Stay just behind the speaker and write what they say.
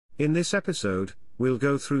In this episode, we'll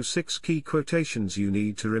go through 6 key quotations you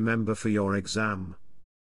need to remember for your exam.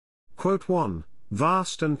 Quote 1.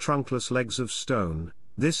 Vast and trunkless legs of stone.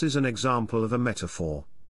 This is an example of a metaphor.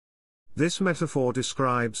 This metaphor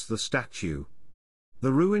describes the statue.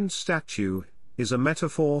 The ruined statue is a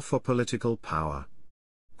metaphor for political power.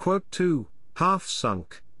 Quote 2. Half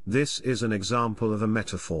sunk. This is an example of a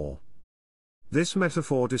metaphor. This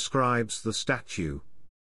metaphor describes the statue.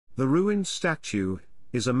 The ruined statue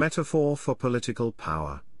is a metaphor for political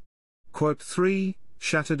power. Quote 3.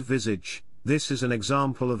 Shattered visage. This is an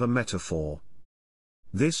example of a metaphor.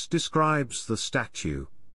 This describes the statue.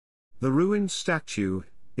 The ruined statue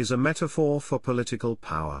is a metaphor for political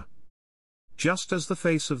power. Just as the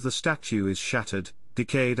face of the statue is shattered,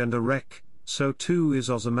 decayed and a wreck, so too is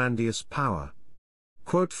Ozymandias' power.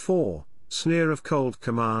 Quote 4. Sneer of cold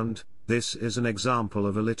command. This is an example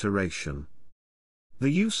of alliteration. The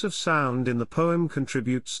use of sound in the poem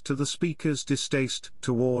contributes to the speaker's distaste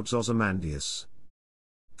towards Ozymandias.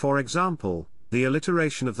 For example, the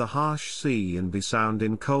alliteration of the harsh C and B sound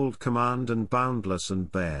in cold command and boundless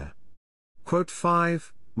and bare. Quote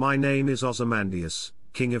 5. My name is Ozymandias,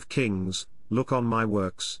 King of Kings, look on my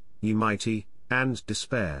works, ye mighty, and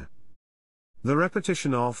despair. The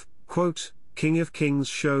repetition of, quote, King of Kings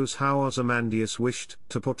shows how Ozymandias wished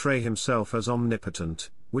to portray himself as omnipotent,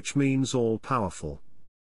 which means all-powerful.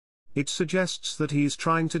 It suggests that he is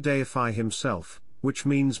trying to deify himself, which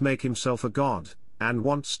means make himself a god, and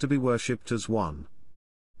wants to be worshipped as one.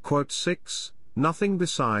 Quote 6. Nothing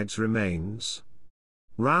besides remains.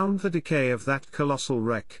 Round the decay of that colossal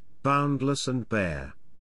wreck, boundless and bare.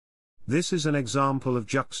 This is an example of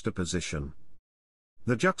juxtaposition.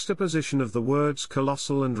 The juxtaposition of the words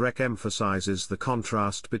colossal and wreck emphasizes the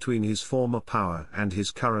contrast between his former power and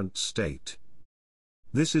his current state.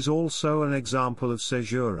 This is also an example of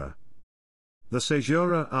caesura. The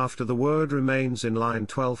caesura after the word remains in line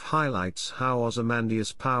 12 highlights how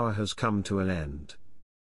Ozymandias' power has come to an end.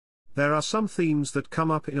 There are some themes that come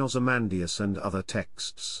up in Ozymandias and other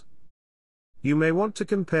texts. You may want to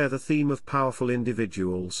compare the theme of powerful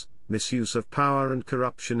individuals, misuse of power and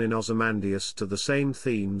corruption in Ozymandias to the same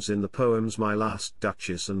themes in the poems My Last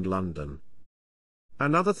Duchess and London.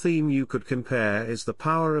 Another theme you could compare is the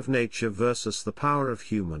power of nature versus the power of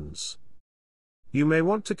humans. You may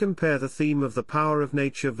want to compare the theme of the power of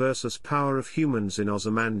nature versus power of humans in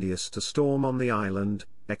Ozymandias to Storm on the Island,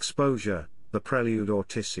 Exposure, The Prelude or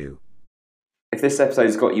Tissue. If this episode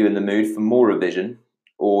has got you in the mood for more revision,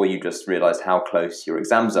 or you just realised how close your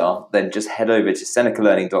exams are, then just head over to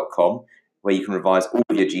senecalearning.com where you can revise all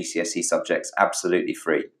of your GCSE subjects absolutely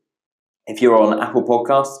free. If you're on Apple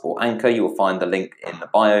Podcasts or Anchor, you'll find the link in the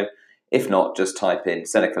bio. If not, just type in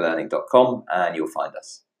senecalearning.com and you'll find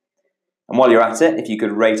us. And while you're at it, if you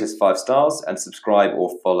could rate us 5 stars and subscribe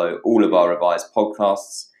or follow all of our revised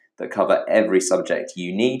podcasts that cover every subject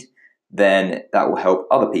you need, then that will help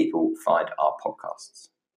other people find our podcasts.